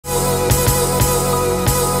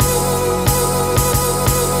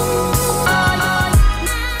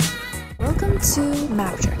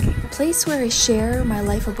place where I share my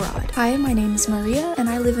life abroad. Hi, my name is Maria and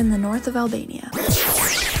I live in the north of Albania.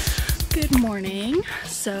 Good morning.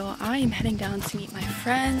 So I am heading down to meet my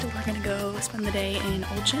friend. We're gonna go spend the day in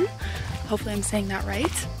Ulqin. Hopefully I'm saying that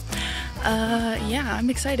right. Yeah, I'm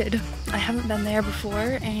excited. I haven't been there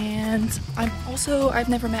before and I've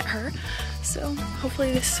never met her. So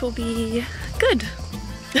hopefully this will be good.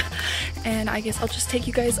 And I guess I'll just take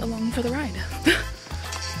you guys along for the ride.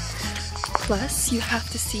 Plus, you have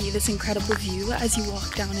to see this incredible view as you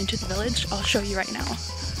walk down into the village. I'll show you right now.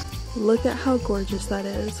 Look at how gorgeous that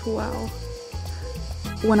is. Wow.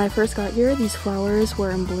 When I first got here, these flowers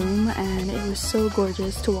were in bloom and it was so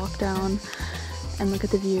gorgeous to walk down and look at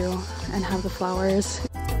the view and have the flowers.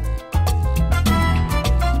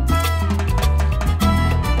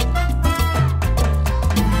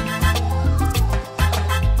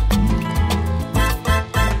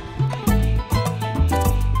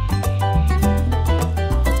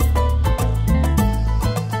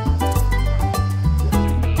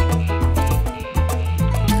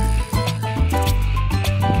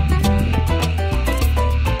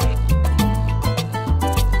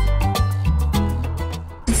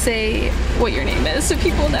 Say what your name is so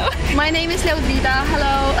people know. My name is Leodvita.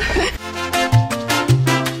 Hello.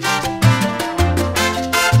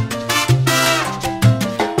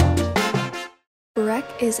 Burek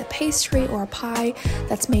is a pastry or a pie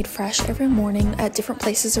that's made fresh every morning at different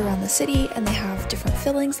places around the city, and they have different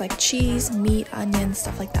fillings like cheese, meat, onions,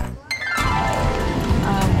 stuff like that.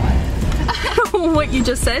 What you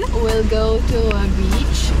just said? We'll go to a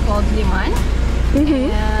beach called Liman.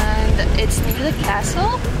 And it's near the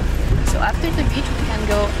castle, so after the beach we can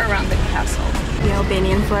go around the castle. The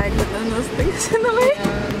Albanian flag, but then those things in the way. A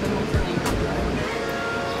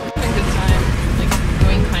good time, like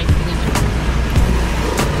going hiking and everything.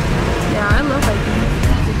 Yeah, I love hiking.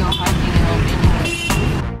 To go hiking in Albania.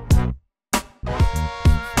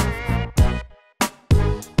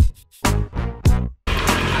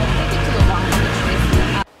 I think it's a long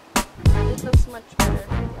beach. This looks much better.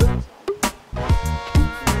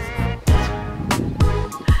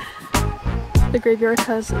 The graveyard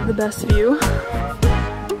has the best view.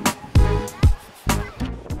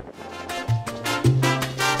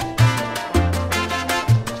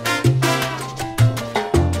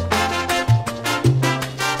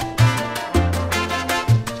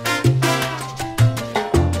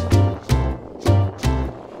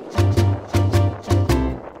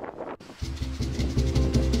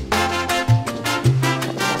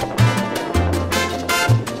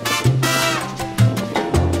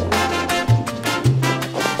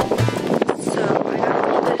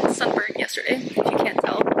 Yesterday, if you can't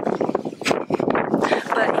tell.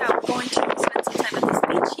 But yeah, we're going to spend some time at this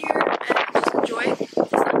beach here and just enjoy the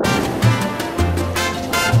sun.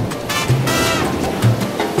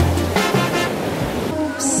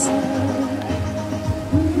 Oops.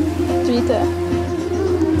 Drita.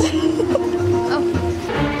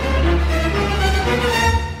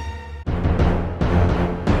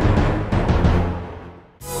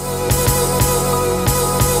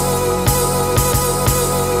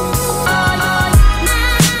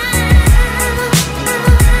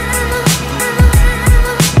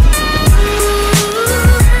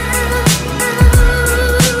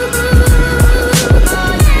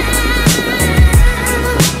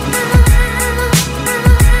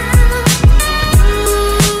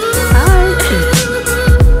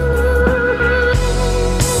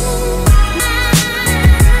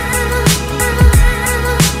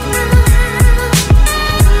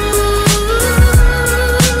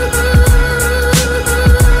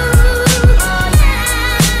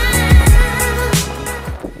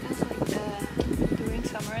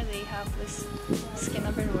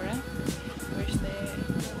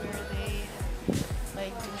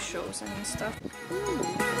 Shows and stuff.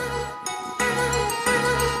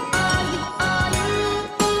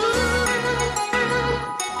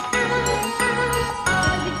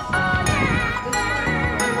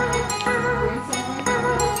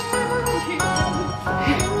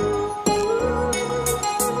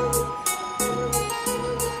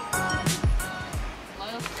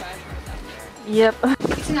 Yep.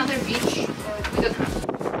 It's another beach. We don't have.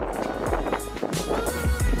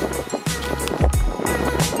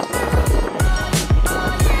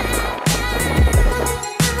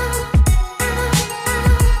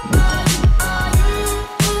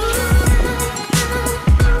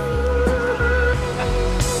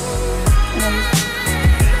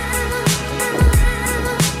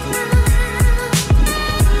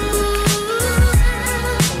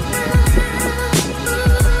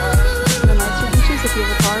 If you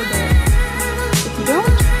have a car, but if you don't,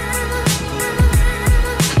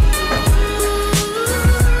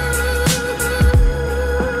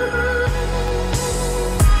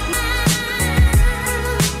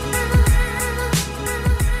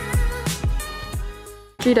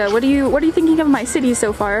 Rita, what are you thinking of my city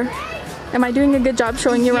so far? Am I doing a good job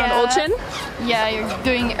showing you around Ulqin? Yeah, you're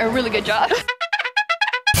doing a really good job.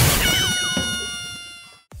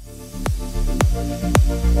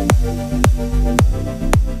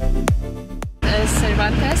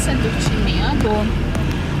 Cervantes and Dulcinea,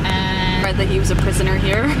 and Read that he was a prisoner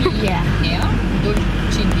here. yeah,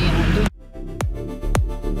 Dulcinea.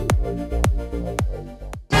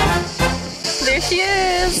 There she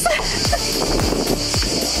is!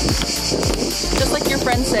 Just like your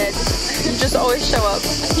friend said, you just always show up.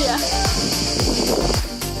 Yeah.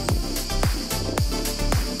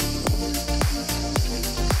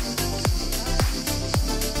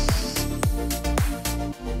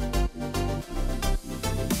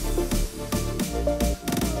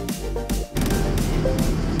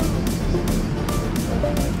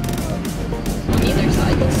 On either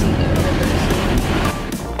side, you'll see the rivers.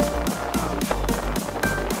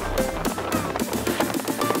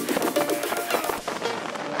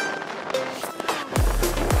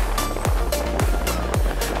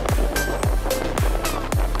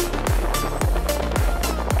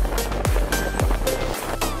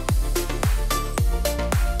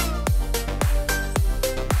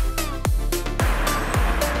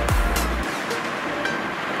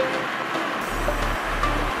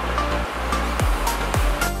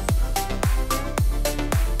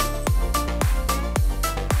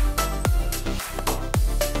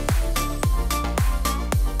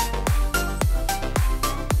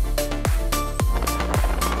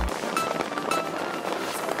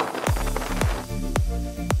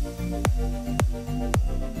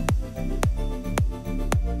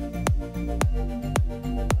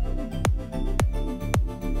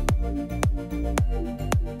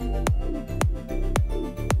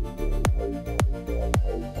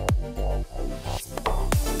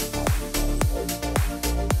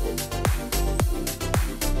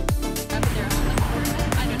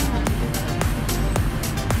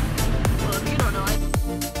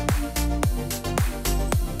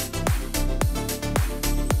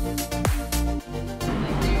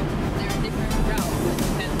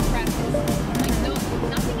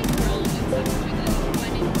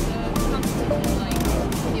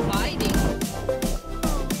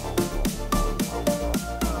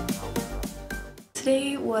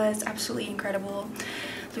 Today was absolutely incredible.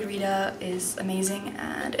 Rita is amazing,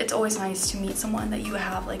 and it's always nice to meet someone that you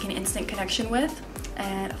have like an instant connection with.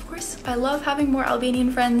 And of course, I love having more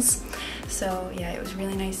Albanian friends. So yeah, it was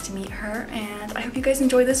really nice to meet her, and I hope you guys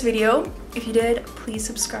enjoyed this video. If you did, please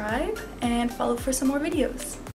subscribe and follow for some more videos.